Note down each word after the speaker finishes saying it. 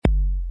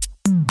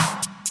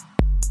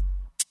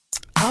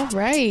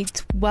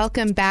right.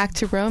 Welcome back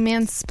to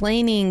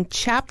Romance-Splaining,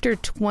 Chapter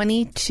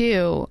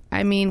 22.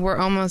 I mean, we're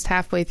almost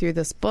halfway through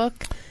this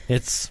book.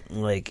 It's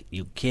like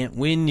you can't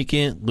win, you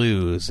can't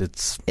lose.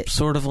 It's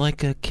sort of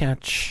like a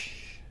catch.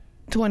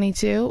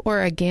 22?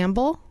 Or a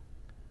gamble?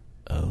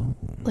 Oh.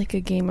 Like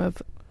a game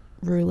of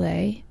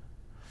roulette?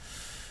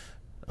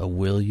 A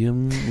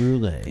William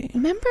Roulette.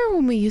 Remember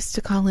when we used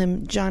to call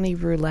him Johnny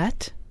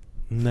Roulette?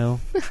 No.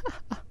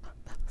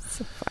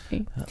 So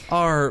funny.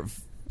 Our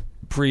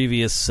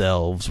previous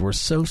selves were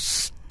so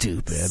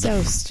stupid.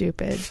 So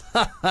stupid.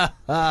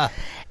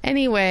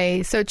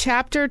 Anyway, so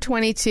chapter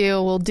 22,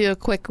 we'll do a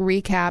quick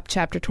recap.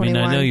 Chapter 21.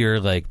 I mean, I know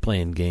you're like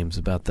playing games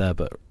about that,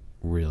 but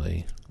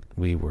really,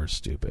 we were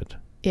stupid.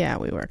 Yeah,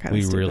 we were kind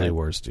of stupid. We really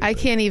were stupid. I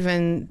can't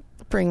even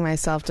bring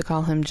myself to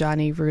call him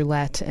Johnny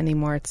Roulette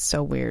anymore. It's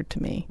so weird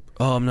to me.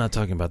 Oh, I'm not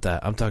talking about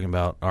that. I'm talking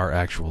about our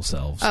actual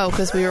selves. Oh,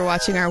 because we were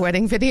watching our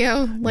wedding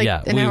video like an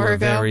hour ago? We were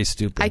very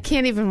stupid. I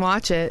can't even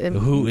watch it.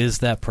 Who is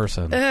that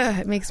person?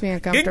 It makes me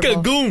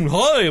uncomfortable.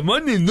 Hi, my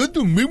name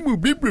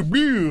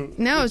is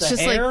No, it's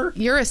just hair? like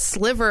you're a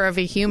sliver of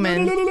a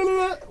human.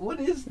 What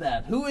is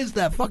that? Who is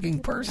that fucking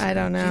person? I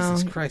don't know.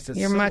 Jesus Christ, it's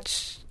You're so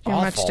much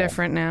awful.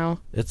 different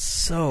now. It's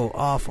so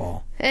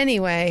awful.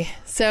 Anyway,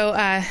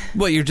 so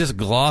What, you're just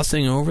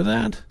glossing over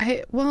that?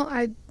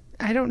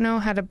 I don't know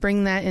how to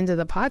bring that into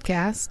the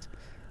podcast.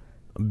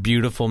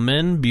 Beautiful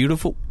men,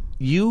 beautiful.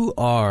 You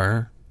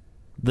are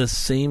the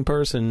same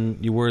person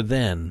you were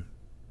then.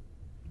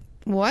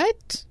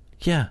 What?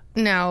 Yeah.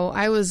 No,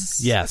 I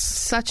was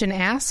such an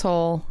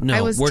asshole. No,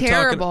 I was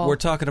terrible. We're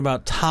talking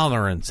about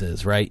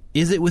tolerances, right?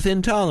 Is it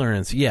within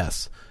tolerance?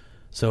 Yes.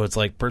 So it's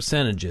like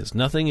percentages.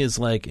 Nothing is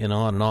like an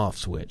on and off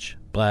switch.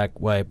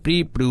 Black, white,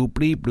 bleep, bloop,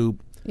 bleep, bloop.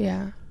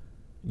 Yeah.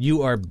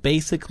 You are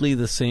basically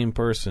the same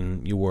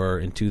person you were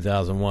in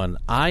 2001.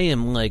 I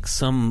am like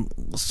some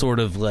sort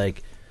of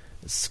like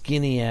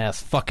skinny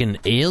ass fucking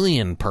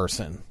alien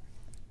person.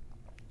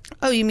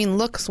 Oh, you mean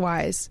looks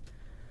wise?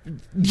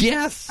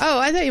 Yes. Oh,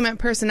 I thought you meant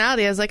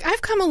personality. I was like,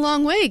 I've come a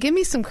long way. Give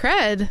me some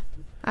cred.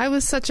 I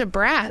was such a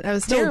brat. I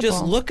was terrible. No,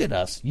 just look at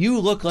us. You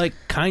look like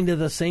kind of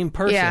the same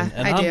person. Yeah,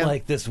 and I I'm do.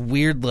 like this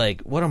weird,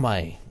 like, what am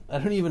I? I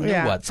don't even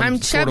know what. Some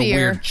I'm sort of chubbier.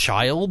 weird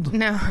child?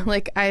 No,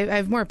 like I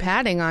have more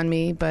padding on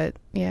me, but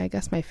yeah, I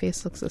guess my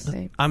face looks the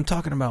same. I'm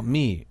talking about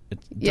me.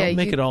 Don't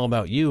make it all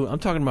about you. I'm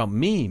talking about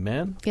me,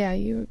 man. Yeah,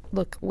 you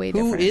look way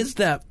Who different. is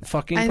that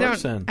fucking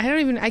person?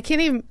 I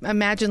can't even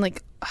imagine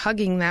like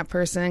hugging that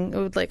person. It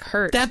would like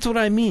hurt. That's what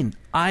I mean.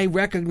 I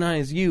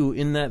recognize you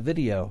in that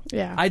video.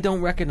 Yeah. I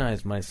don't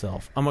recognize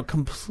myself. I'm a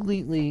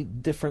completely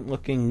different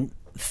looking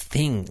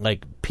thing,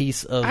 like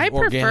piece of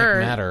organic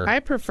matter. I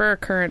prefer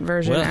current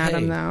version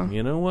Adam, though.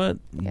 You know what?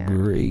 Yeah.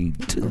 Great.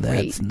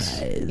 That's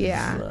nice.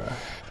 Yeah.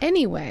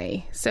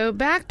 Anyway, so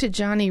back to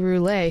Johnny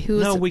Roulette,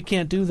 who's... No, we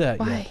can't do that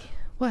Why? yet.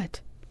 What?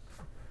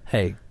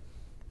 Hey,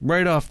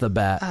 right off the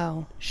bat,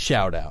 Oh.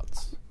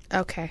 shout-outs.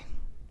 Okay.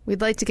 We'd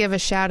like to give a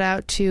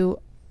shout-out to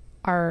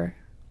our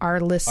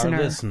listener.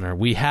 Our listener.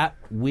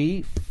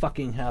 We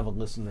fucking have a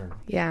listener.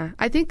 Yeah.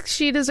 I think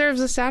she deserves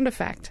a sound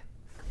effect.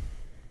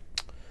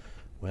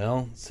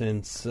 Well,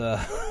 since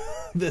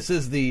this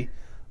is the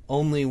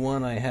only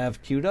one I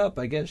have queued up,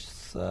 I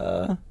guess,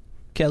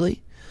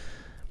 Kelly,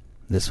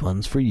 this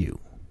one's for you.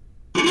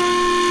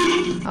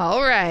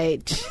 All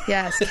right.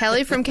 Yes,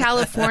 Kelly from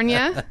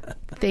California.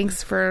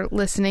 Thanks for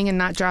listening and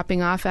not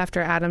dropping off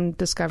after Adam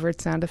discovered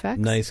sound effects.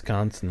 Nice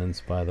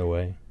consonants, by the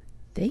way.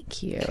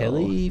 Thank you.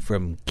 Kelly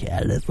from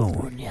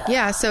California.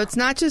 Yeah, so it's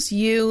not just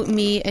you,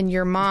 me, and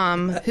your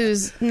mom,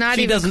 who's not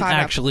She even doesn't caught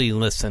actually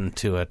listen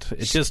to it.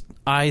 It's just,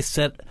 I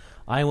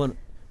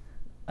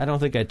don't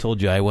think I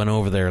told you, I went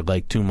over there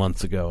like 2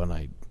 months ago and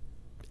I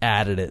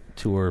added it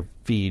to her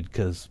feed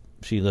because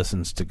she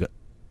listens to...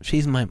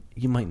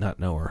 you might not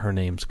know her. Her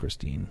name's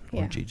Christine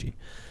or Gigi.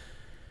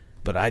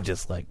 But I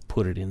just like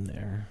put it in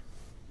there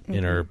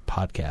in her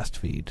podcast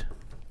feed.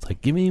 It's like,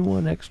 give me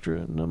one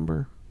extra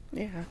number.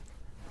 Yeah.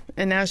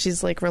 And now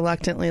she's like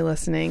reluctantly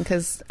listening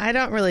because I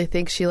don't really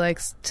think she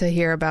likes to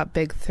hear about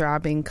big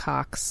throbbing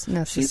cocks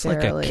necessarily. She's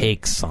like a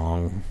Cake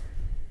song.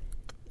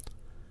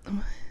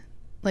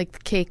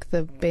 Like Cake,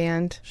 the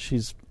band.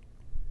 She's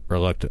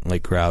reluctantly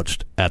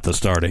crouched at the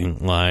starting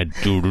line.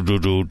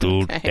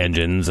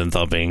 Engines and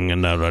thumping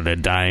and a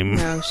dime.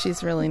 No,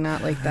 she's really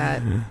not like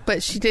that.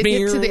 But she did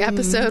get to the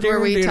episode where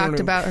we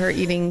talked about her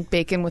eating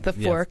bacon with a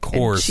fork. Of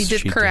course, and she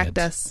did correct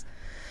us.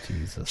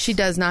 Jesus. She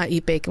does not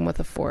eat bacon with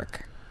a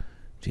fork.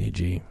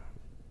 Gigi,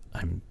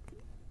 I'm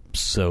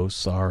so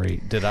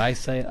sorry. Did I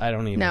say it? I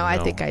don't even know. No, I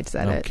think I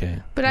said it. Okay.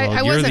 But well, I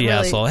you're wasn't the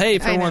really, asshole. Hey,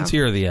 for I once know.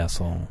 you're the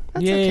asshole.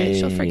 That's Yay. okay.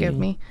 She'll forgive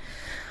me.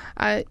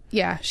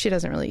 Yeah, she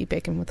doesn't really eat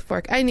bacon with a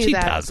fork. I knew she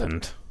that. She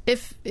doesn't.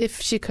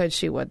 If she could,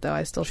 she would, though.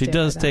 I still She stand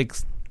does by that. take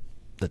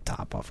the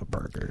top off of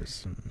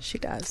burgers. She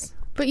does.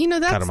 But, you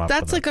know,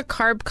 that's like a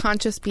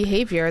carb-conscious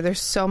behavior.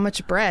 There's so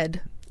much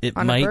bread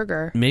on a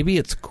burger. Maybe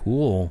it's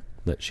cool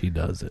that she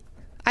does it.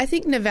 I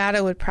think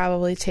Nevada would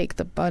probably take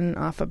the bun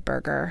off a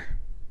burger.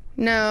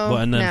 No, Well,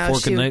 and then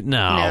fork and knife?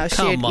 No, she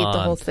come would eat the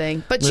on. whole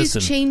thing. But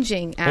Listen, she's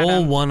changing, Adam.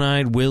 Old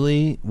one-eyed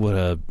Willie would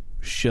have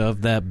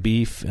shoved that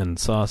beef and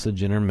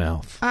sausage in her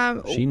mouth.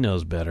 She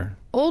knows better.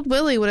 Old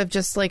Willie would have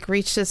just like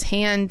reached his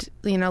hand,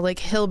 like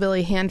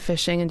hillbilly hand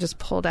fishing, and just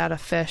pulled out a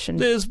fish and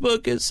This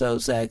book is so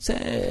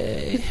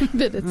sexy.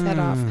 bit its head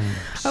off.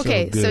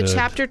 Okay, so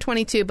chapter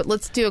 22, but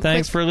let's do a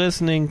Thanks for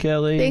listening,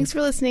 Kelly. Thanks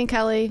for listening,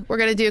 Kelly. We're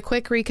going to do a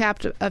quick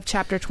recap of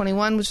chapter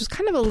 21, which was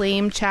kind of a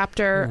lame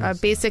chapter.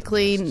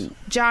 Basically,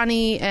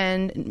 Johnny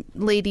and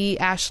Lady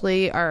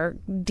Ashley are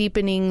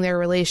deepening their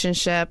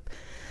relationship.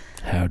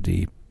 How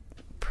deep?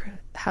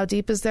 How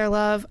deep is their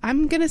love?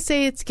 I'm going to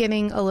say it's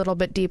getting a little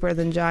bit deeper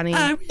than Johnny.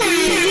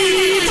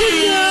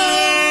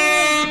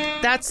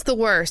 That's the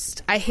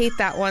worst. I hate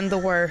that one the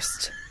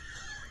worst.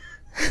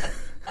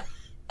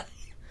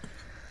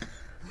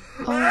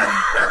 Oh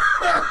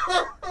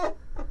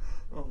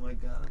my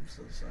God, I'm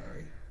so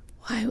sorry.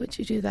 Why would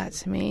you do that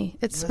to me?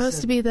 It's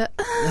supposed to be the...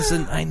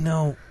 Listen, I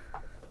know.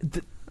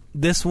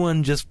 This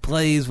one just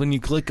plays when you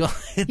click on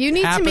it. You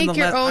need to make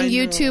your own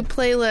YouTube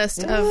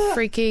playlist of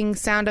freaking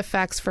sound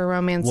effects for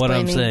romance What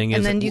I'm saying is,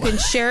 and then you can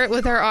share it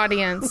with our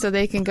audience so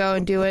they can go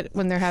and do it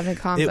when they're having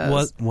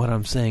combos. What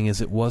I'm saying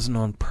is, it wasn't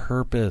on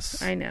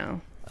purpose. I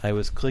know. I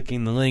was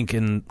clicking the link,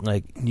 and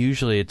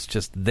usually it's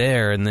just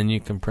there, and then you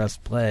can press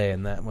play,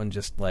 and that one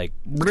just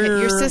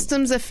Your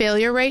system's a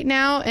failure right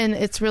now, and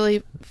it's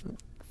really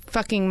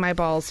fucking my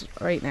balls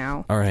right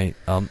now. All right,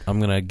 I'm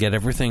gonna get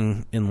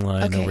everything in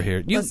line over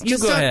here. You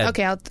go ahead.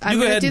 Okay, I'm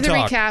gonna do the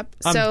recap.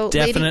 I'm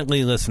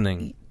definitely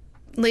listening.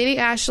 Lady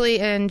Ashley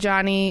and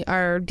Johnny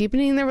are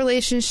deepening their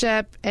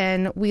relationship,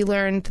 and we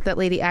learned that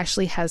Lady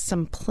Ashley has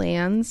some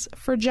plans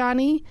for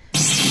Johnny.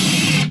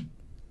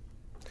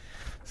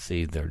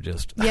 See, they're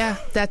just... Yeah,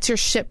 that's your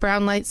shit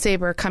brown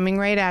lightsaber coming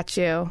right at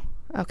you.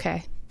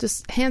 Okay,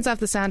 just hands off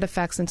the sound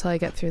effects until I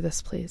get through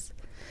this, please.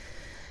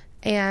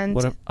 And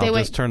I'll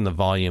just turn the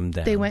volume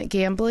down. They went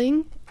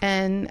gambling,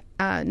 and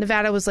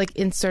Nevada was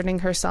inserting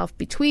herself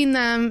between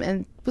them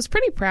and was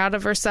pretty proud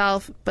of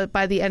herself. But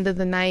by the end of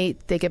the night,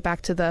 they get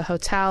back to the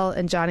hotel,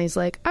 and Johnny's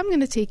like, I'm going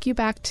to take you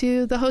back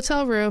to the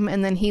hotel room.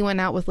 And then he went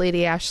out with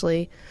Lady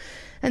Ashley.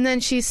 And then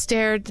she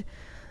stared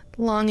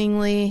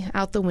longingly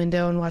out the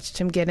window and watched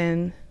him get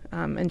in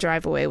and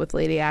drive away with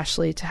Lady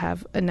Ashley to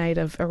have a night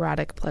of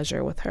erotic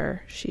pleasure with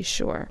her, she's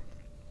sure.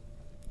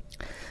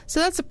 So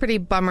that's a pretty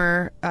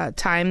bummer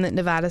time that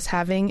Nevada's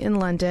having in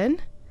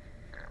London.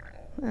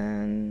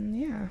 And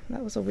yeah,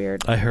 that was a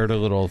weird... I heard a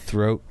little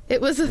throat... It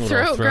was a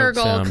throat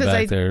gurgle.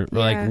 Back there,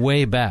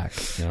 way back.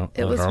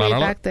 It was way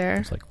back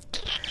there. It's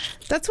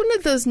that's one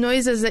of those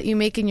noises that you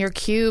make in your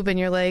cube, and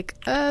you're like,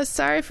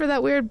 sorry for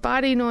that weird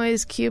body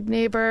noise, cube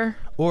neighbor.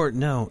 Or,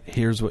 no,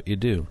 here's what you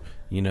do.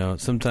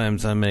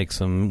 Sometimes I make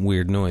some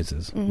weird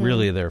noises. Mm-hmm.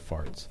 Really, they're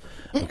farts.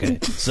 Okay,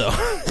 so,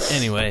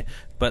 anyway...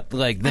 But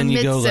then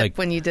you go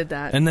when you did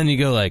that, and then you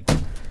go and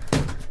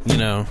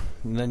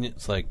then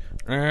it's and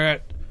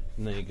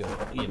then you go,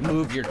 you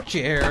move your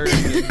chair.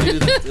 And you do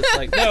this.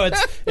 It's no,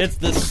 it's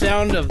the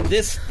sound of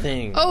this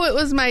thing. Oh, it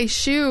was my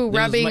shoe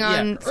rubbing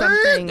on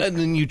something, and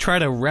then you try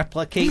to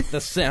replicate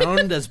the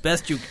sound as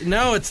best you.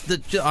 No,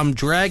 it's I'm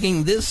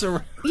dragging this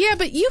around. Yeah,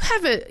 but you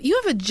have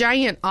a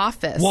giant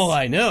office. Well,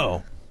 I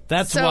know.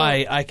 That's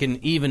why I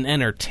can even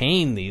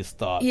entertain these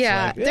thoughts.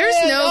 Yeah, there's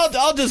no...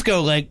 I'll just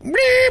go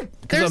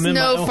there's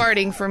no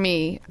farting for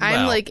me.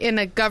 I'm in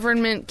a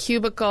government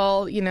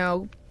cubicle,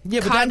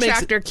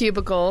 contractor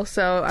cubicle,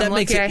 so I'm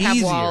lucky I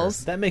have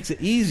walls. That makes it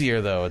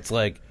easier, though. It's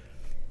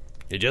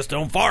you just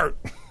don't fart.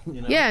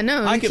 Yeah,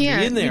 no, I you could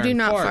can't. Be in there you do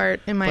not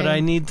fart in my... But I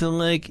need to,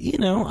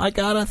 I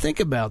gotta think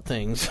about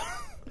things.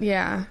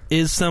 Yeah.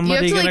 Is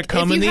somebody going to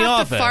come in the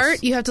office? If you have to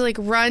fart, you have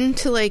to run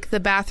to the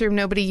bathroom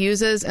nobody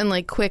uses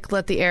and quick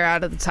let the air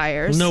out of the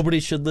tires. Nobody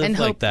should live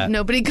like that.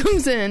 Nobody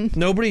comes in.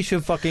 Nobody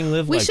should fucking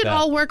live like that. We should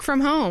all work from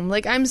home.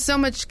 I'm so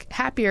much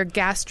happier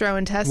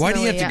gastrointestinally. Why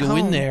do you have to go home?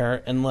 in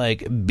there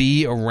and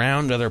be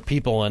around other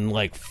people and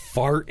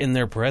fart in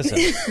their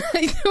presence?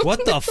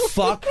 What the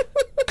fuck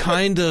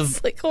kind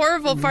of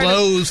horrible part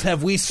lows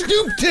have we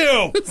stooped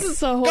to? This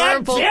is a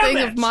horrible thing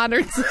of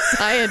modern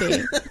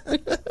society.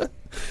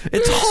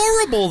 It's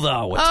horrible,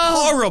 though. It's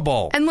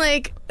horrible. And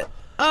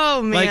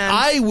oh man,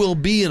 I will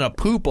be in a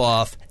poop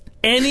off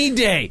any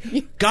day.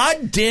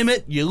 God damn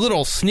it, you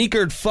little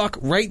sneakered fuck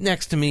right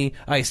next to me.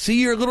 I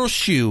see your little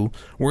shoe.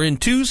 We're in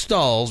two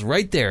stalls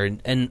right there,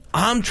 and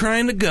I'm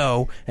trying to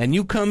go, and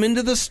you come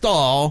into the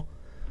stall,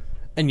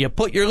 and you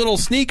put your little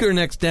sneaker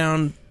next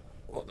down.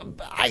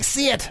 I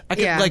see it. I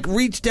can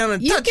reach down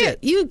and touch it.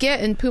 You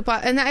get in poop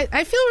off, and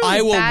I feel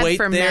really bad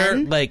for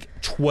men.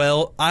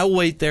 I'll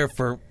wait there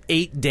for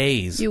 8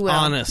 days. You will.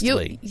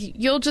 Honestly,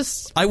 you'll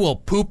just. I will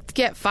poop.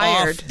 Get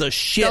fired. Off the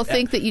shit. They'll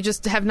think that you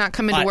just have not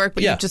come into work,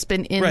 but you've just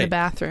been in the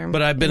bathroom.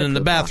 But I've been in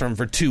the bathroom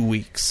for 2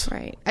 weeks.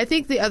 Right. I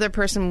think the other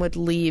person would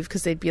leave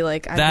because they'd be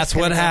like, "That's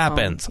what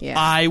happens. Yeah.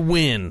 I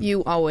win.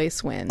 You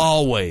always win.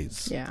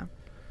 Always. Yeah.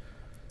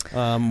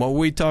 What were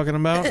we talking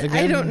about again?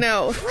 I don't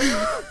know.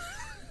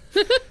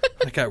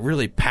 I got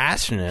really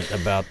passionate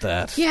about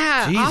that.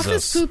 Yeah, Jesus.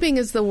 office pooping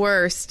is the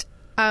worst.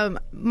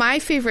 My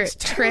favorite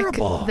trick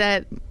terrible.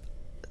 that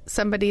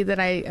somebody that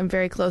I am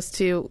very close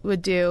to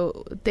would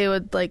do, they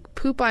would like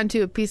poop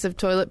onto a piece of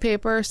toilet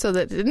paper so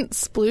that it didn't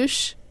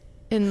sploosh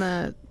in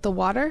the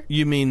water.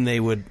 You mean they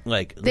would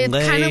like They'd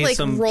lay kind of like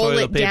some roll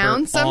toilet it paper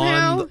down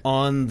somehow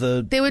on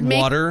the They would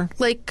water make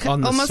like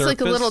on the almost like a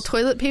surface? little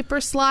toilet paper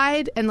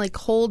slide and like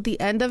hold the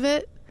end of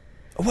it.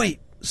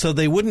 Wait, so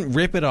they wouldn't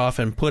rip it off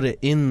and put it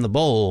in the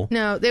bowl?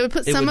 No, they would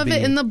put It some would of it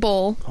be- in the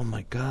bowl Oh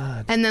my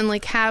god! and then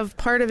like have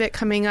part of it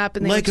coming up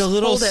and they Like would a just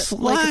little hold it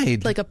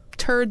slide. like a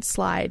turd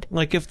slide.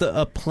 Like if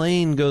a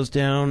plane goes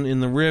down in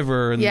the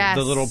river and Yes.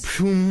 the little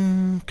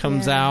phoom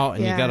comes Yeah, out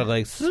and yeah. you gotta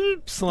like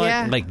slide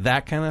Yeah. like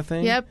that kind of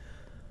thing. Yep.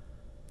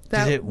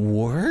 Did it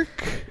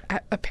work?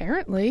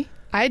 Apparently.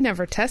 I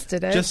never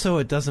tested it. Just so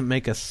it doesn't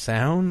make a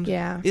sound?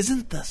 Yeah.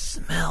 Isn't the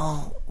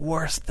smell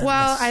worse than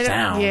well, the I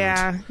sound? don't.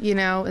 Yeah, you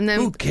know, and then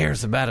Who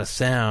cares about a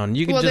sound?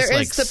 You can well, just there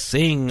like is the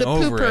sing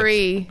over it.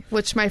 poopery,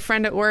 which my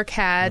friend at work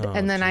had, Oh,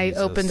 and then Jesus.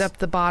 I opened up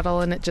the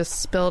bottle and it just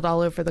spilled all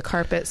over the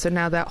carpet. So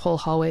now that whole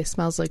hallway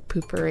smells like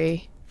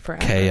poopery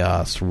forever.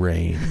 Chaos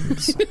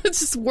reigns. It's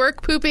just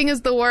work pooping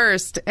is the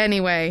worst.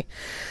 Anyway,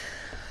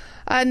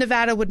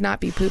 Nevada would not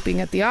be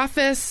pooping at the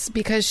office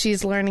because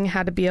she's learning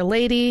how to be a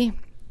lady.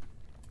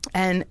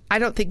 And I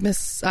don't think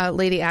Miss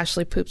Lady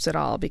Ashley poops at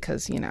all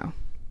because, you know,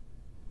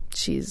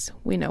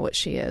 we know what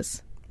she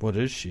is. What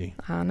is she?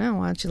 I don't know.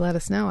 Why don't you let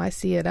us know? I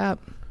see it up.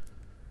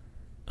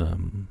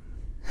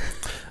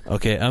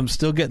 Okay, I'm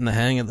still getting the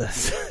hang of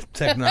this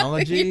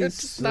technology. You're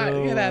just not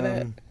good at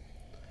it.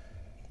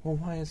 Well,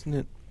 why isn't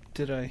it?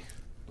 Did I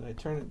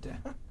turn it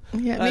down?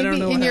 Yeah, I don't maybe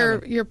know in what your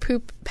happened. your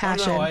poop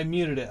passion. Oh, no, I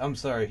muted it. I'm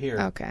sorry. Here.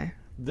 Okay.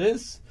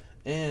 This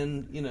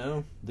and, you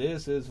know,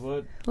 this is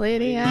what...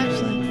 Lady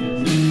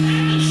Ashley.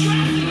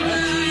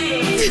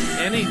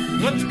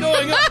 What's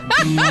going on?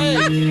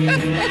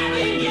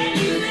 Hey.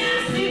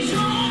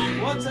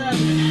 What's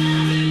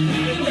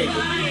happening?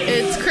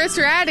 It's Chris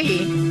Ratty.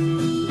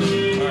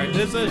 All right,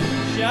 this is a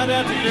shout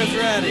out to Chris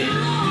Ratty.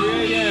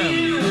 3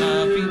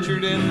 a.m.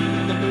 Featured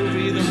in the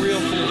movie The Real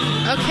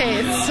Fool. Okay,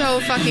 it's so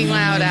fucking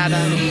loud,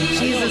 Adam.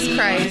 Jesus I'm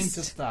trying to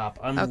Christ. stop.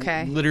 I'm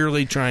Okay.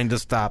 literally trying to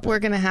stop it. We're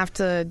going to have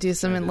to do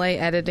some late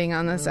editing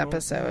on this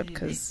episode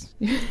because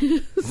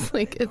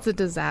it's a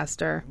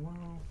disaster.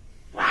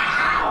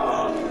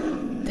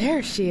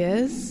 There she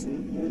is.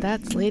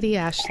 That's Lady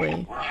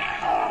Ashley.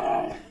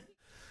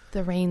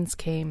 The rains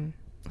came.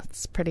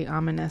 That's pretty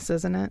ominous,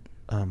 isn't it?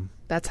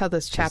 That's how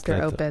this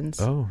chapter opens.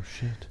 Oh,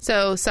 shit.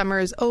 So summer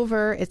is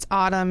over. It's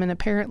autumn, and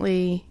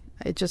apparently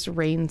it just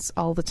rains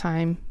all the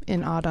time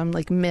in autumn,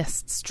 like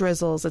mists,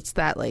 drizzles. It's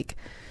that like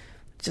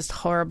just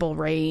horrible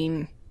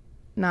rain,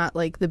 not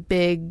like the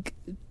big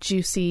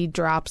juicy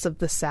drops of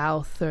the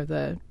south or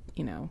the,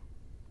 you know,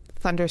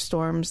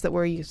 thunderstorms that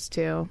we're used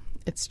to.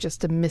 It's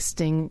just a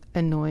misting,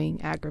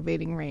 annoying,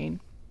 aggravating rain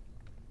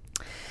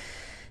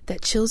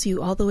that chills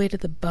you all the way to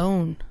the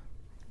bone,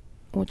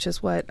 which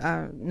is what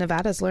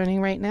Nevada's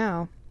learning right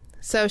now.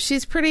 So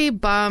she's pretty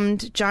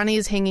bummed.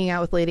 Johnny's hanging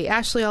out with Lady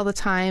Ashley all the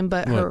time,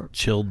 but her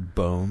chilled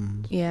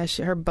bones. Yeah,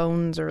 her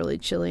bones are really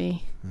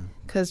chilly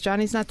because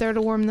Johnny's not there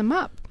to warm them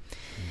up.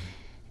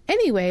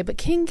 Anyway, but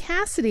King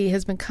Cassidy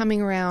has been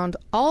coming around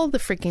all the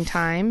freaking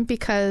time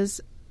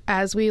because,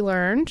 as we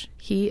learned,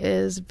 he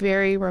is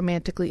very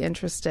romantically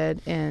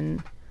interested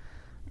in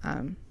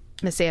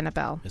Miss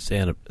Annabelle. Miss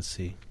Annabelle,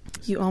 see.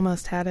 You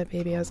almost had it,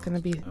 baby. I was going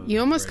to be... You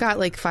almost got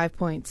like 5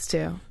 points,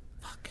 too.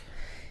 Fuck.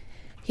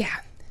 Yeah.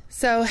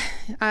 So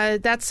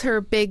that's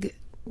her big,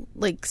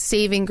 like,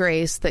 saving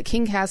grace that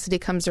King Cassidy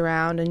comes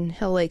around and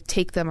he'll, like,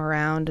 take them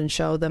around and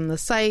show them the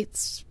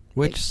sights.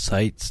 Which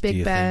sites do Big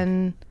you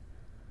Ben. think?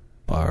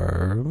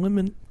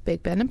 Parliament.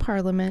 Big Ben and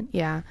Parliament,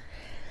 yeah.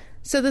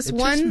 So this It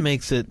one... just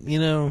makes it, you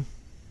know,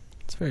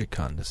 it's very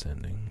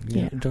condescending.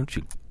 Yeah. Don't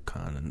you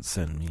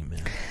condescend me,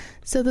 man.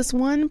 So this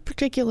one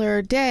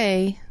particular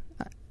day...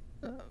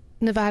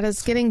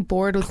 Nevada's getting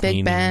bored with Cleaning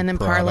Big Ben and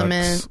products.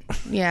 Parliament.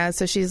 Yeah,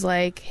 so she's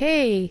like,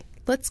 hey,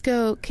 let's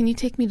go. Can you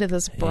take me to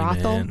this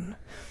brothel? Man.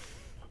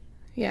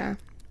 Yeah.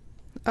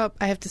 Oh,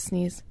 I have to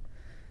sneeze.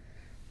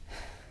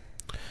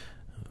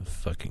 I'll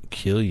fucking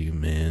kill you,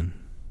 man.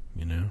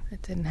 You know?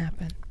 It didn't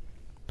happen.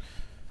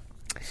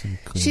 Some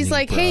She's cleaning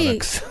like,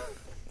 products.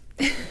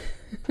 hey.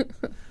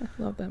 I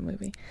love that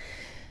movie.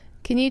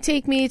 Can you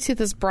take me to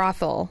this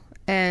brothel?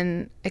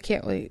 And I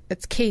can't wait.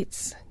 It's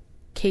Kate's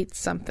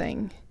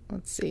something.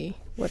 Let's see.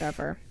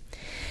 Whatever.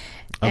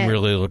 I'm And-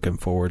 really looking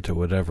forward to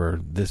whatever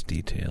this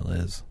detail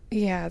is.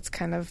 Yeah, it's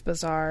kind of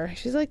bizarre.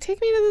 She's like,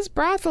 take me to this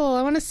brothel.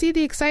 I want to see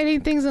the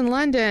exciting things in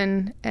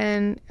London.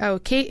 And,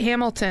 Kate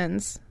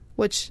Hamilton's,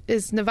 which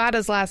is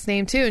Nevada's last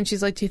name, too. And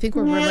she's like, do you think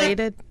we're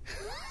related?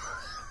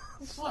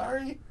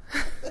 Sorry.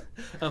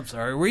 I'm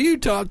sorry. Were you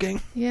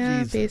talking? Yeah,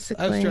 Jesus.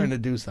 basically. I was trying to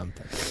do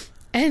something.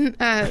 And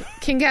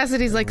King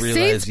Cassidy's like, I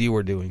realized you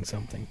were doing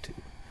something, too.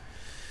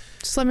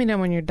 just let me know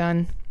when you're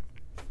done.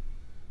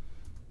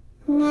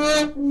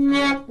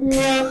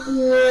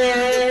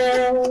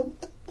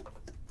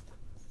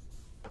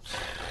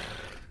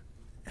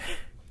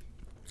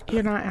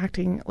 You're not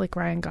acting like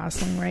Ryan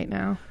Gosling right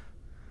now.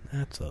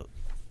 That's a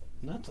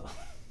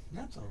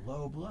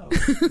low blow.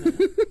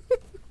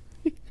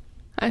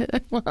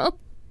 Well,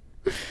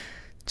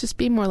 just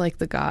be more like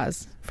the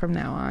gauze from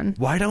now on.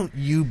 Why don't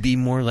you be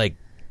more like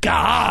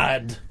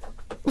God?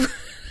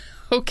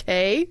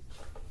 Okay.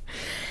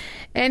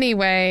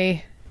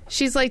 Anyway,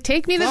 she's like,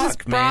 take me to this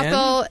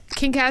brothel. Man.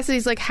 King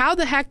Cassidy's like, how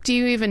the heck do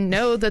you even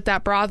know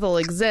that brothel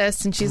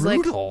exists? And she's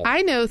Brutal. like,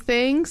 I know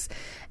things.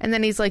 And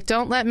then he's like,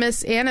 don't let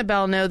Miss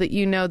Annabelle know that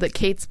you know that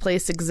Kate's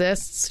place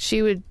exists.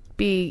 She would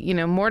be,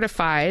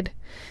 mortified.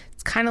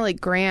 It's kind of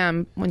like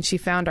Graham when she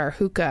found our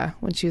hookah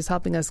when she was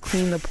helping us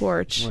clean the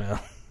porch.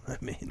 Well, I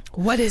mean,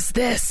 what is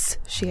this?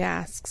 She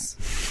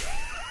asks.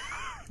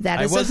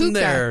 That is I wasn't a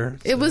hookah. there.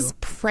 So. It was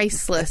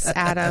priceless,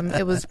 Adam.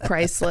 It was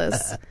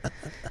priceless.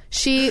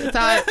 She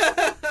thought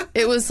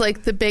it was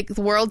like the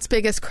world's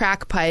biggest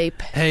crack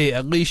pipe. Hey,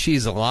 at least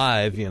she's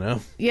alive,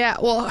 Yeah,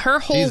 well, her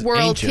whole she's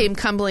world ancient.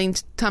 came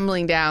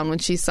tumbling down when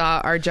she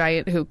saw our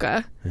giant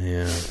hookah.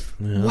 Yeah,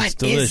 what it's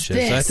delicious. Is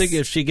this? I think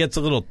if she gets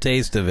a little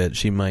taste of it,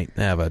 she might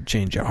have a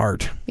change of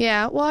heart.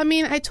 Yeah, well, I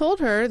mean, I told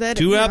her that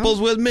 2 apples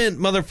with mint,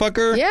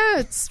 motherfucker. Yeah,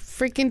 it's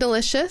freaking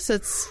delicious.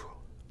 It's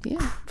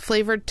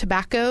flavored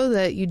tobacco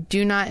that you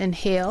do not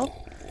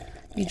inhale.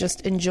 You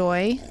just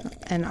enjoy.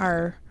 And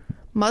our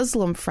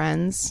Muslim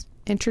friends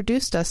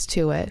introduced us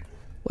to it,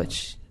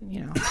 which,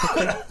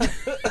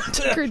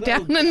 took her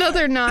down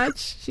another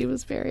notch. She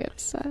was very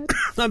upset.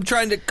 I'm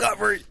trying to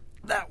cover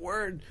that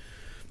word.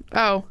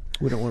 Oh.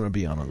 We don't want to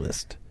be on a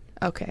list.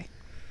 Okay.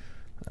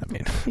 I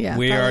mean, yeah,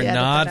 we are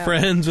not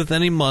friends with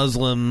any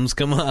Muslims.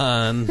 Come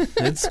on.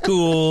 It's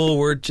cool.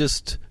 We're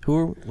just... Who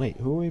are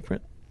we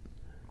friends?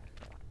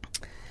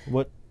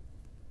 What?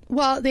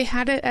 Well, they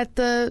had it at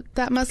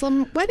that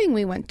Muslim wedding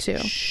we went to.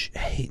 Shh.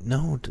 Hey,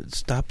 no,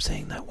 stop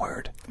saying that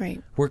word.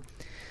 Right.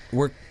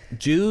 We're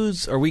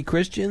Jews. Are we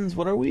Christians?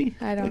 What are we?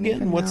 I don't Again,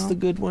 even know. What's the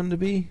good one to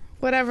be?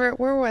 Whatever.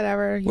 We're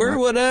whatever. We're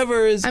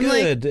whatever is I'm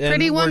good. Like,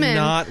 pretty and woman. We're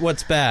not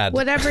what's bad.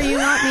 Whatever you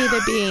want me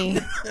to be.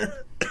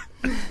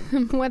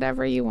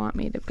 Whatever you want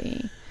me to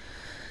be.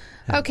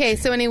 Okay,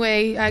 so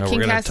anyway, King we're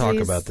going to Cassidy's... talk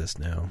about this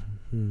now.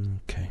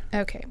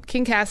 Okay.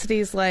 King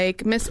Cassidy's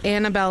like, Miss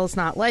Annabelle's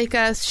not like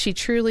us. She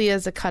truly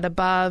is a cut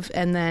above.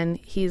 And then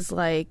he's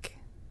like,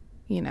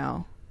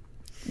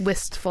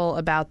 wistful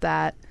about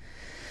that.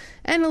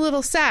 And a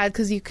little sad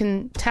because you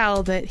can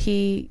tell that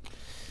he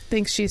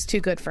thinks she's too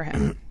good for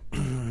him.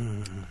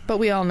 But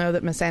we all know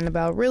that Miss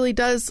Annabelle really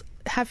does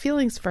have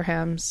feelings for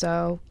him.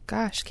 So,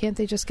 gosh, can't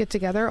they just get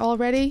together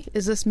already?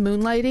 Is this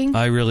moonlighting?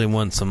 I really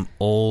want some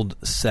old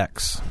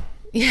sex.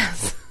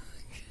 Yes.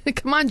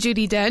 Come on,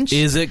 Judi Dench.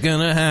 Is it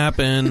gonna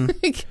happen?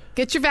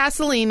 Get your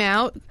Vaseline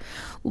out.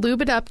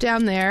 Lube it up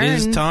down there.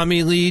 Is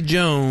Tommy Lee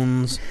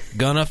Jones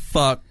gonna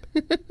fuck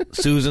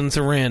Susan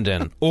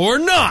Sarandon or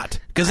not?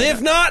 Because if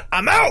not,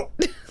 I'm out.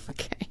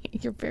 Okay,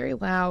 you're very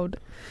loud.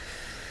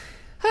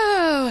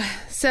 Oh,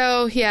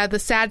 so yeah, the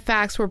sad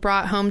facts were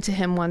brought home to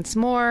him once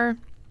more.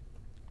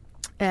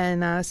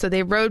 And so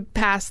they rode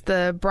past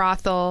the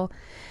brothel.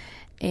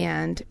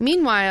 And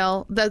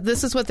meanwhile,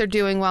 this is what they're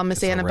doing while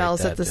Miss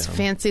Annabelle's at this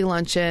fancy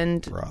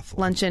luncheon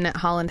at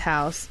Holland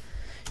House.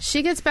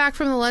 She gets back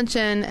from the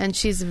luncheon and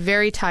she's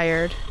very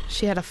tired.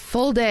 She had a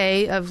full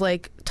day of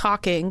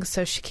talking,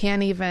 so she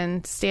can't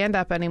even stand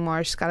up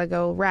anymore. She's got to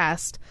go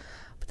rest.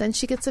 But then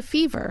she gets a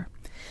fever.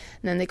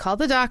 And then they call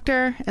the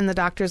doctor, and the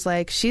doctor's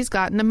like, she's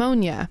got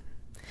pneumonia.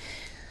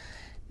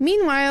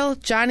 Meanwhile,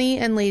 Johnny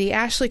and Lady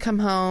Ashley come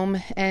home,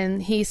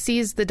 and he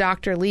sees the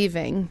doctor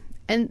leaving.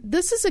 And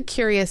this is a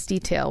curious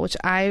detail, which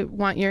I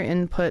want your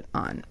input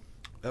on.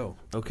 Oh,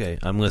 okay.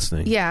 I'm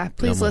listening. Yeah,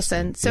 please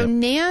listen. So yep.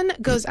 Nan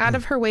goes out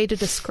of her way to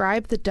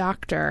describe the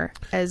doctor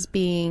as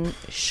being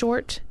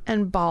short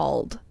and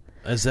bald.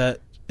 Is that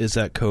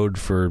code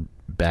for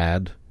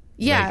bad?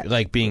 Yeah.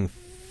 Like being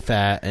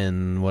fat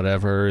and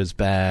whatever is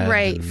bad.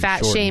 Right.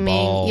 Fat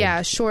shaming.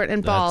 Yeah. Short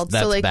and bald.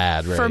 That's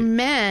bad, right? For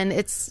men,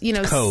 it's,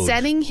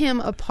 setting him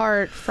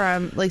apart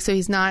from, so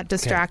he's not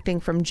distracting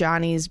from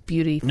Johnny's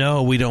beauty.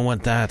 No, we don't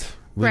want that.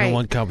 We don't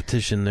want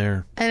competition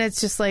there. And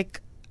it's just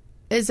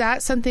is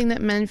that something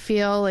that men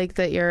feel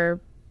that you're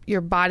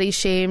body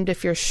shamed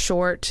if you're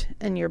short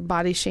and you're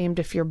body shamed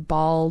if you're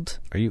bald?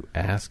 Are you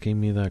asking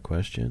me that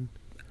question?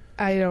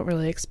 I don't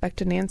really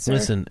expect an answer.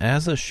 Listen,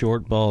 as a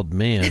short, bald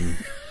man,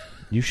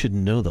 you should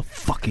know the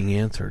fucking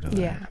answer to that.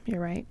 Yeah, you're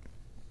right.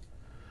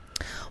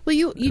 Well,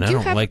 you do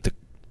have...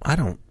 I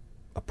don't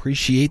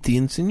appreciate the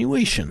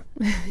insinuation.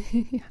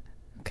 Yeah.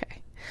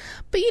 Okay.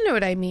 But you know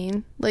what I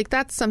mean.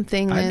 That's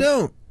something I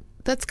don't.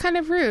 That's kind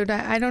of rude.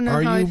 I don't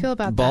know how I feel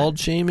about that. Bald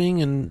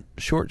shaming and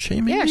short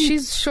shaming? Yeah,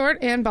 she's short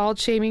and bald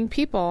shaming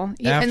people.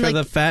 After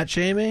the fat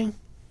shaming?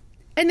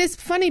 And it's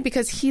funny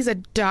because he's a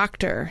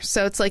doctor.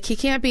 So it's he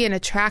can't be an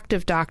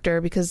attractive doctor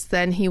because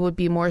then he would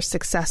be more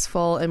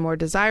successful and more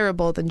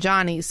desirable than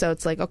Johnny. So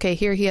it's okay,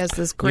 here he has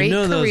this great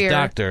career. Those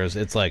doctors,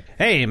 it's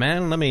hey,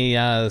 man, let me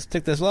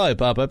stick this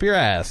lollipop up your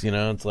ass.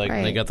 It's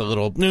right. They got the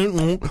little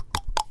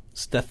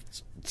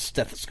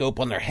stethoscope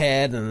on their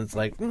head and it's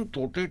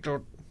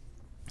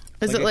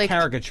Is like it a like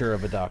caricature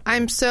of a doctor?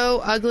 I'm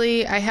so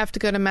ugly, I have to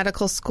go to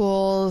medical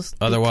school.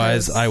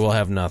 Otherwise, because- I will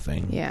have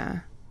nothing. Yeah.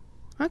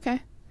 Okay.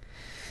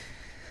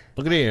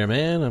 Look at here,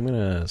 man. I'm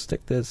gonna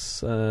stick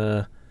this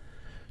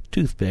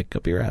toothpick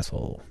up your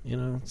asshole. You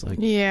know, it's like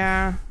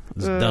Yeah.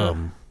 it's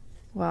dumb.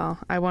 Well,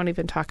 I won't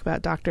even talk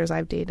about doctors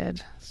I've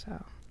dated.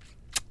 So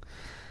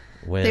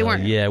Well, They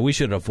weren't- yeah, we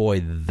should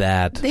avoid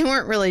that. they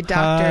weren't really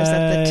doctors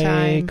at the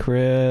time.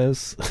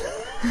 Chris.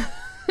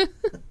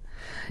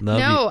 No,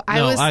 you.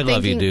 I was I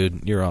love you, thinking-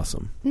 dude. You're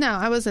awesome. No,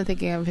 I wasn't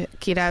thinking of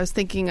Keita. I was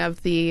thinking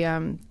of the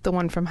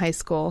one from high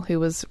school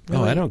who was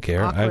really I don't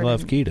care. I awkward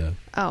love and- Keita.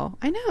 Oh,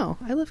 I know.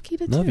 I love Keita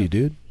too. Love you,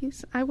 dude.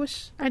 I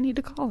wish I need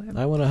to call him.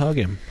 I want to hug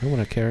him. I want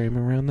to carry him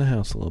around the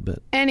house a little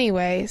bit.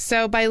 Anyway,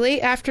 so by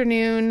late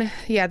afternoon,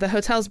 the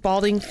hotel's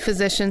balding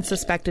physician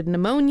suspected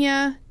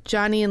pneumonia.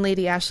 Johnny and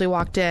Lady Ashley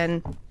walked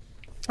in.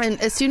 And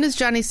as soon as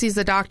Johnny sees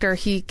the doctor,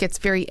 he gets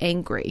very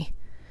angry.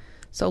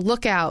 So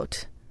look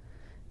out.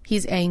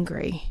 He's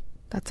angry.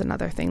 That's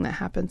another thing that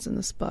happens in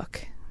this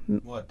book.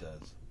 What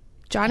does?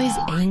 Johnny's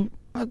angry.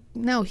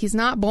 No, he's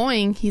not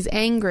boing. He's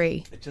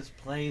angry. It just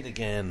played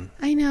again.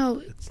 I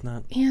know. It's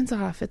not. Hands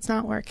off. It's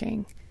not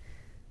working.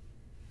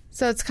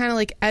 So it's kind of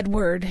like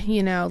Edward,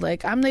 you know,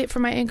 like I'm late for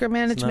my anger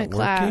management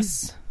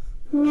class.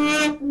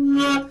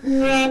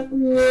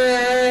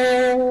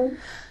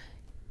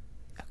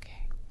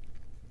 Okay.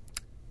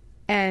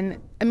 And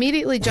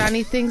immediately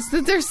Johnny thinks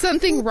that there's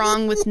something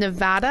wrong with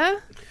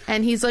Nevada.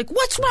 And he's like,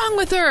 what's wrong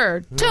with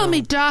her? Tell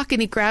me, Doc.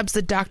 And he grabs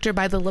the doctor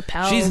by the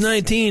lapels. She's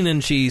 19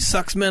 and she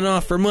sucks men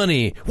off for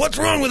money. What's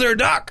wrong with her,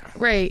 Doc?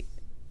 Right.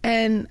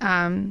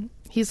 And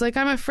he's like,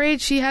 I'm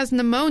afraid she has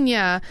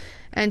pneumonia.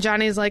 And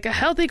Johnny's like, a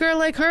healthy girl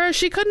like her,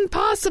 she couldn't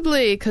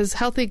possibly, because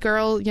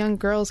young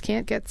girls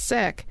can't get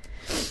sick.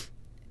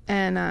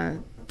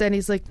 And then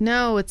he's like,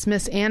 no, it's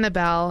Miss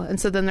Annabelle. And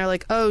so then they're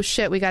like, oh,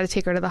 shit, we got to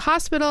take her to the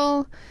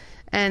hospital.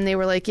 And they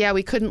were like, yeah,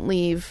 we couldn't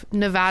leave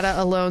Nevada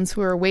alone, so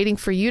we were waiting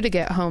for you to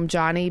get home,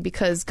 Johnny,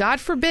 because God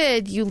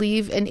forbid you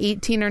leave an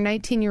 18 or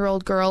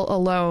 19-year-old girl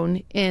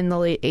alone in the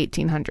late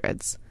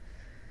 1800s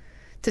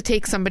to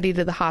take somebody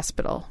to the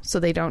hospital so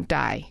they don't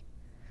die.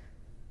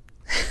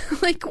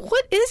 Like,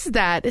 what is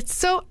that? It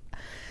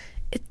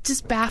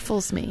just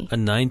baffles me. A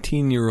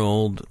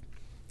 19-year-old,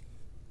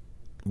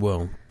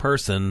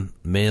 person,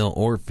 male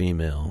or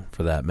female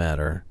for that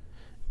matter,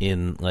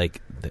 in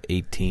like the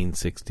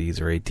 1860s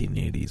or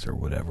 1880s or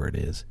whatever it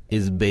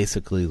is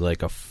basically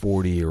like a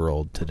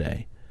 40-year-old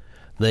today.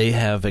 They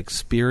have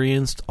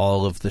experienced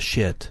all of the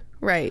shit.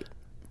 Right.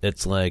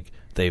 It's like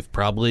they've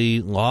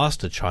probably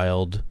lost a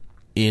child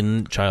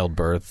in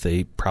childbirth.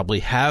 They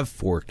probably have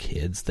 4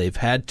 kids. They've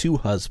had 2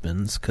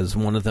 husbands because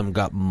one of them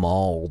got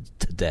mauled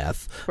to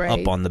death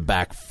up on the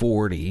back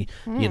 40,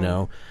 you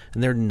know,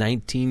 and they're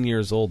 19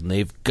 years old and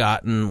they've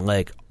gotten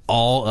like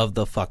all of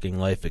the fucking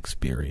life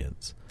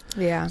experience.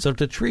 Yeah. So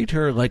to treat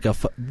her like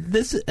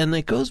and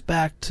it goes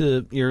back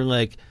to your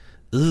like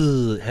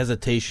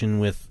hesitation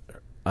with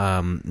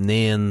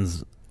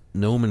Nan's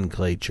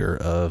nomenclature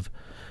of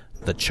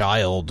the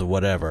child,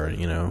 whatever,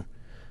 you know.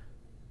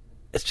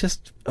 It's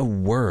just a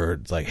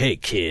word. It's like, hey,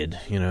 kid,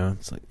 you know.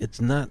 It's like,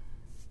 it's not.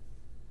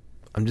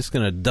 I'm just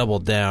going to double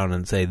down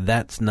and say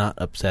that's not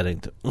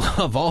upsetting.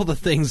 Of all the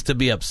things to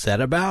be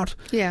upset about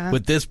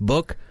with this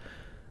book,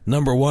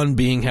 number one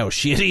being how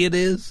shitty it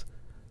is.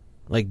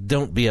 Like,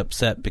 don't be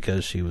upset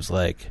because she was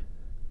like,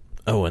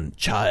 oh, and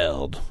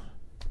child.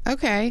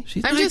 Okay.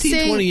 She's I'm 19, just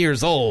saying, 20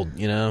 years old,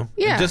 you know?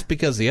 Yeah. And just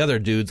because the other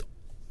dude's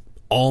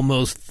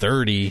almost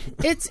 30.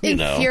 It's you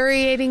know?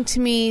 infuriating to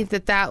me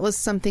that was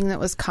something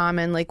that was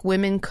common. Like,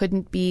 women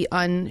couldn't be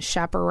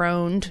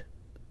unchaperoned,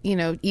 you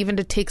know, even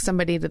to take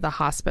somebody to the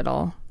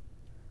hospital.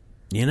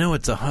 You know,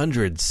 it's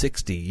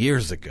 160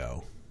 years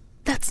ago.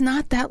 That's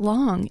not that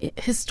long,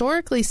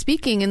 historically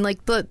speaking, and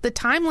like the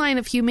timeline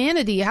of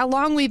humanity, how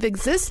long we've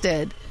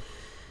existed.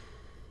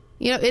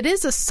 You know, it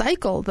is a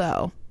cycle,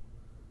 though.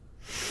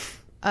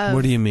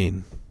 What do you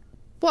mean?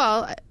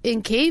 Well,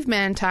 in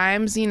caveman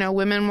times, you know,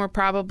 women were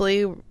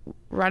probably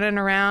running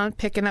around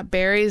picking up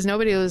berries.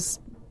 Nobody was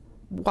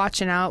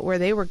watching out where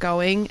they were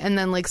going. And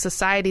then, like,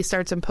 society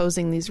starts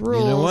imposing these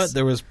rules. You know what?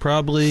 There was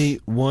probably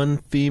one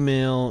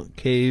female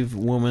cave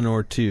woman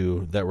or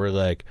 2 that were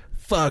like,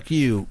 fuck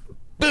you.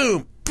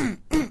 Boom!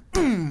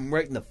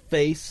 Right in the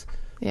face.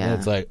 Yeah. And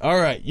it's like, all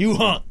right, you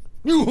hunt,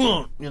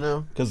 you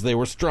know? Because they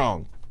were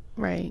strong.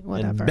 Right,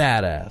 whatever. And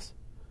badass.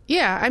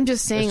 Yeah, I'm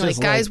just saying, It's like,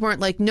 just guys like- weren't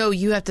like, no,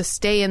 you have to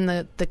stay in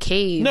the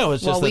cave No,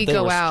 it's while just that we they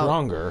go were out.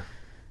 stronger.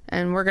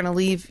 And we're going to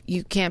leave.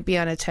 You can't be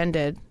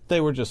unattended. They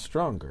were just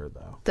stronger,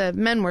 though. The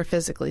men were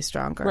physically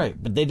stronger. Right,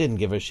 but they didn't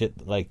give a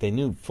shit. Like, they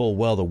knew full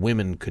well the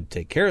women could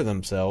take care of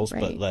themselves,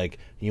 but, Right. like,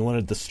 you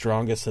wanted the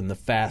strongest and the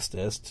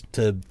fastest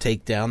to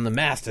take down the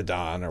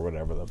mastodon or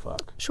whatever the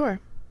fuck. Sure.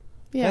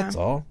 Yeah. That's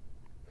all.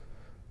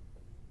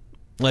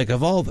 Like,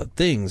 of all the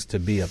things to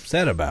be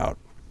upset about,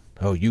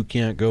 oh, you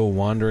can't go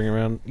wandering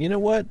around. You know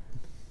what?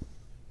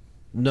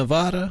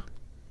 Nevada?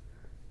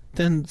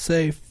 Then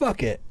say,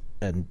 fuck it,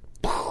 and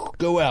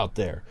go out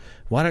there.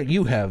 Why don't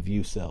you have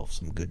yourself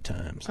some good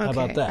times? How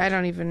about that? I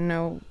don't even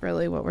know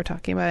really what we're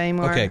talking about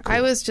anymore. Okay, cool.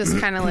 I was just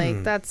kind of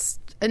like,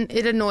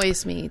 it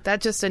annoys me.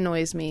 That just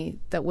annoys me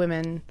that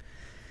women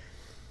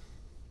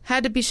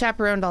had to be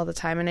chaperoned all the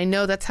time. And I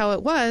know that's how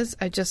it was.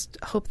 I just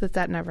hope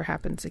that never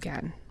happens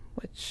again.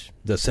 Which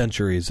the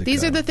centuries ago.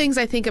 These are the things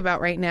I think about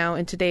right now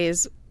in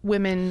today's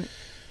women.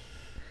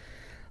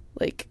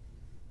 Like,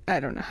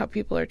 I don't know how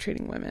people are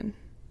treating women.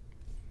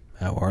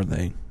 How are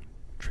they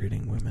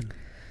treating women?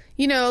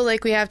 You know,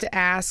 like we have to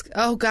ask,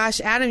 oh gosh,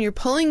 Adam, you're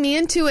pulling me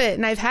into it.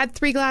 And I've had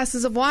 3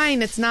 glasses of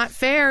wine. It's not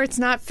fair. It's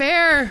not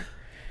fair.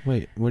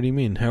 Wait, what do you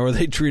mean? How are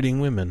they treating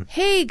women?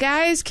 Hey,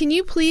 guys, can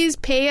you please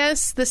pay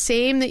us the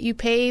same that you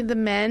pay the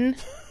men?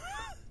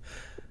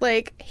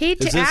 Like,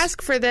 hate to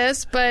ask for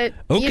this, but,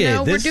 okay, you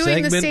know, we're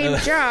doing the same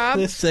job.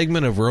 This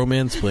segment of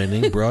Romance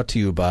Planning brought to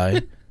you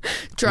by...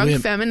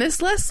 Drunk feminist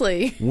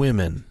Leslie.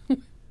 Women.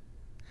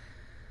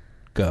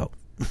 Go.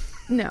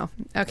 No.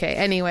 Okay,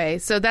 anyway,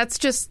 so that's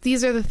just...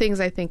 These are the things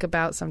I think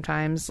about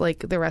sometimes,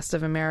 like the rest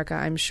of America,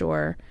 I'm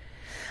sure.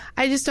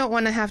 I just don't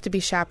want to have to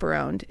be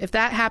chaperoned. If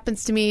that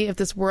happens to me, if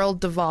this world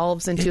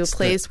devolves into a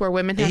place where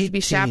women have to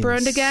be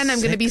chaperoned again, I'm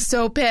going to be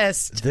so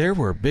pissed. There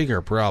were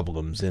bigger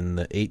problems in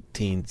the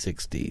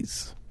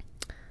 1860s.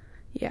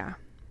 Yeah.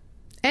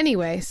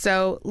 Anyway,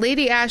 so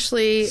Lady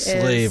Ashley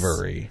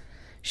Slavery.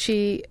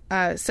 She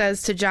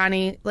says to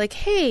Johnny, like,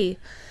 hey,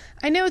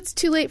 I know it's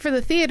too late for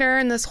the theater,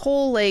 and this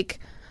whole, like,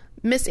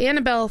 Miss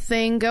Annabelle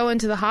thing going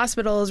to the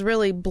hospital has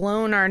really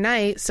blown our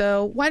night,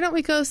 so why don't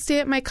we go stay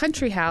at my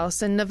country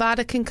house and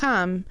Nevada can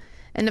come?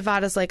 And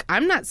Nevada's like,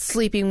 I'm not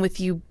sleeping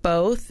with you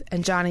both.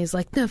 And Johnny's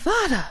like,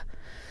 Nevada.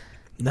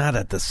 Not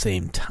at the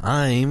same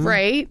time.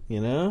 Right.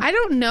 You know? I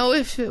don't know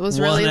if it was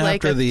really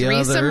like a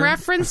threesome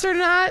reference or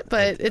not,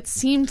 but it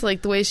seemed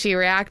like the way she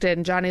reacted.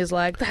 And Johnny's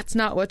like, that's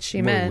not what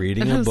she meant. We're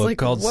reading a book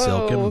called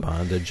Silk and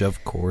Bondage.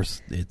 Of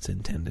course, it's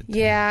intended to.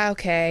 Yeah,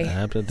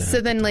 okay. So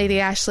then Lady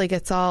Ashley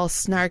gets all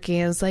snarky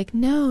and is like,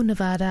 no,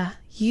 Nevada,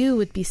 you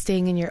would be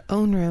staying in your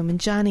own room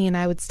and Johnny and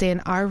I would stay in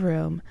our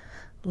room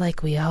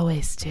like we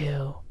always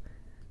do.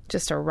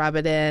 Just to rub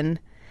it in.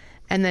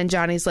 And then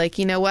Johnny's like,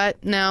 you know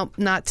what? No,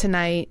 not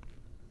tonight.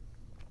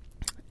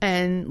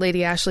 And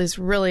Lady Ashley's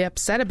really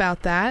upset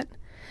about that.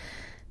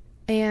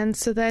 And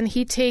so then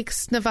he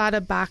takes Nevada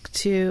back.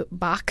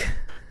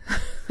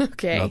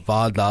 Okay.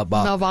 Nevada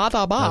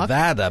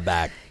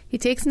back. He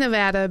takes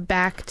Nevada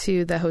back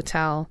to the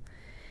hotel.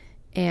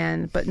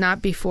 But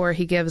not before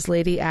he gives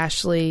Lady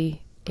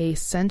Ashley a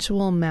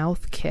sensual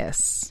mouth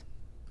kiss.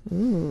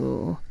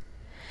 Ooh.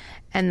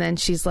 And then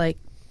she's like,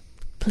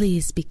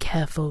 please be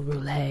careful,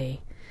 Roulet.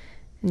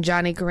 And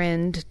Johnny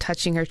grinned,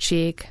 touching her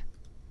cheek.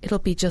 It'll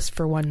be just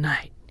for one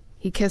night.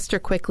 He kissed her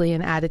quickly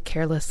and added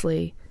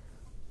carelessly,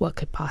 what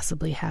could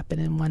possibly happen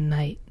in one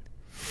night?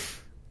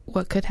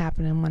 What could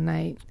happen in one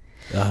night?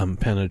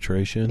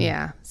 Penetration.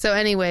 Yeah. So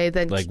anyway,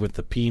 then... Like with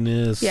the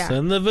penis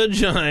and the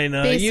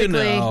vagina. Basically, you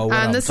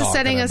know this is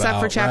setting us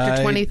up for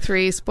chapter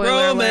 23.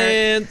 Spoiler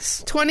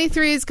Romance. alert.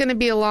 23 is going to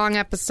be a long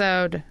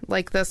episode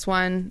like this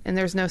one, and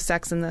there's no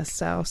sex in this,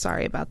 so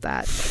sorry about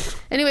that.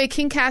 Anyway,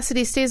 King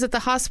Cassidy stays at the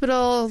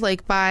hospital,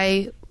 like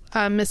by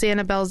Miss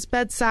Annabelle's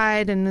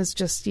bedside, and is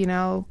just, you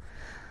know...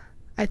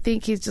 I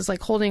think he's just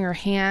like holding her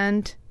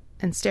hand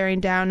and staring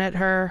down at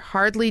her,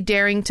 hardly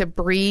daring to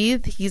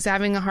breathe. He's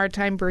having a hard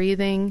time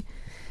breathing.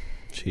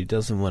 She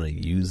doesn't want to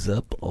use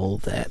up all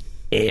that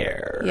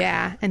air.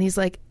 Yeah. And he's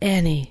like,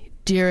 Annie,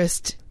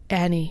 dearest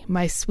Annie,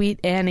 my sweet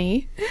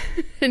Annie.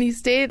 And he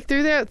stayed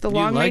through the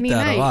long rainy night. You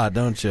like that a lot,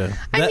 don't you?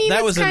 I mean, that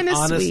it's was an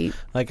honest, sweet.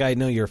 Like, I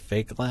know your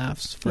fake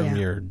laughs from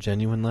your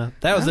genuine laugh.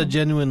 That was a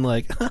genuine,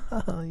 like,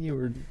 you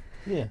were,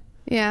 yeah.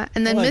 Yeah,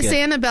 and then Miss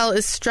Annabelle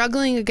is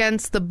struggling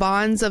against the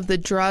bonds of the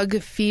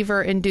drug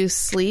fever-induced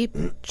sleep,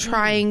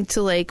 trying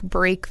to, like,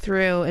 break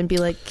through and be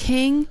like,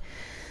 King.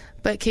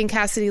 But King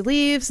Cassidy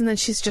leaves, and then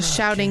she's just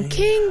shouting,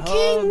 King,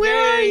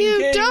 where are you?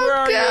 King,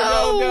 Don't Don't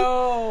go.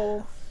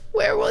 go.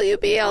 Where will you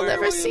be? I'll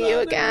never see you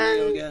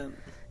again.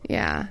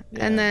 Yeah,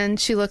 and then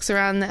she looks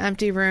around the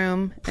empty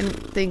room and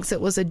thinks it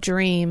was a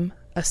dream,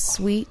 a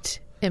sweet,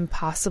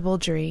 impossible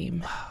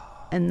dream.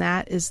 And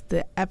that is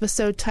the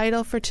episode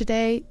title for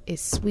today, is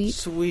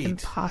Sweet.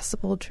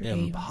 Impossible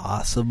Dream.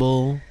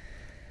 Impossible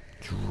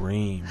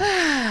Dream.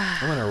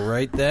 I'm going to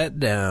write that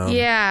down.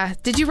 Yeah.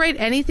 Did you write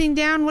anything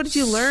down? What did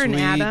you learn,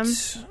 Adam?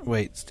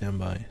 Wait, stand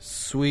by.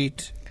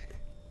 Sweet.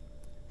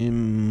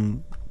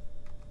 Impossible.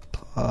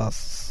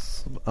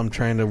 I'm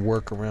trying to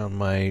work around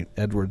my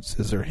Edward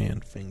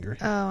Scissorhand finger.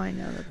 Oh, I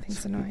know. That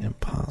thing's annoying.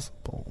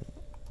 Impossible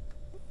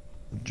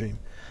Dream.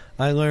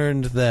 I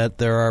learned that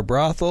there are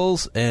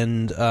brothels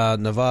and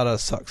Nevada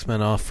sucks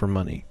men off for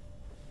money.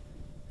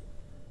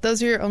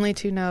 Those are your only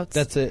 2 notes.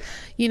 That's it.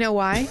 You know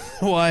why?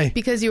 Why?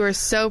 Because you were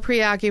so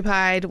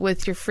preoccupied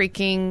with your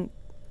freaking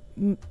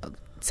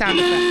sound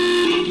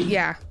effect.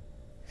 Yeah.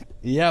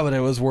 Yeah, but it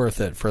was worth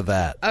it for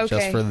that. Okay.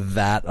 Just for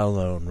that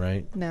alone,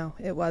 right? No,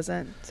 it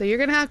wasn't. So you're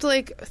going to have to,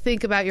 like,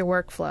 think about your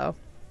workflow.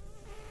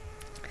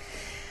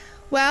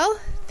 Well,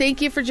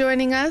 thank you for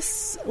joining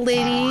us,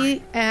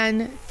 Lady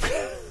and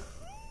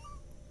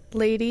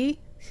lady.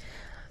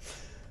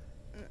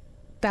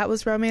 That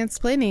was Romance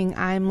Planning.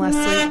 I'm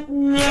Leslie.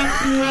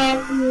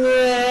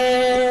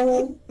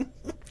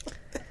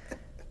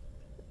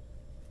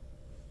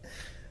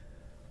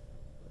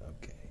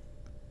 Okay.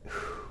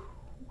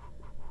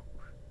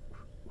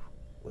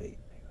 Wait.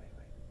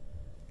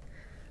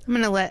 I'm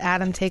going to let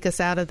Adam take us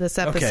out of this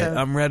episode. Okay,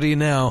 I'm ready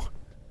now.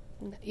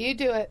 You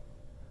do it.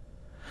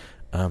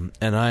 And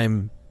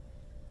I'm...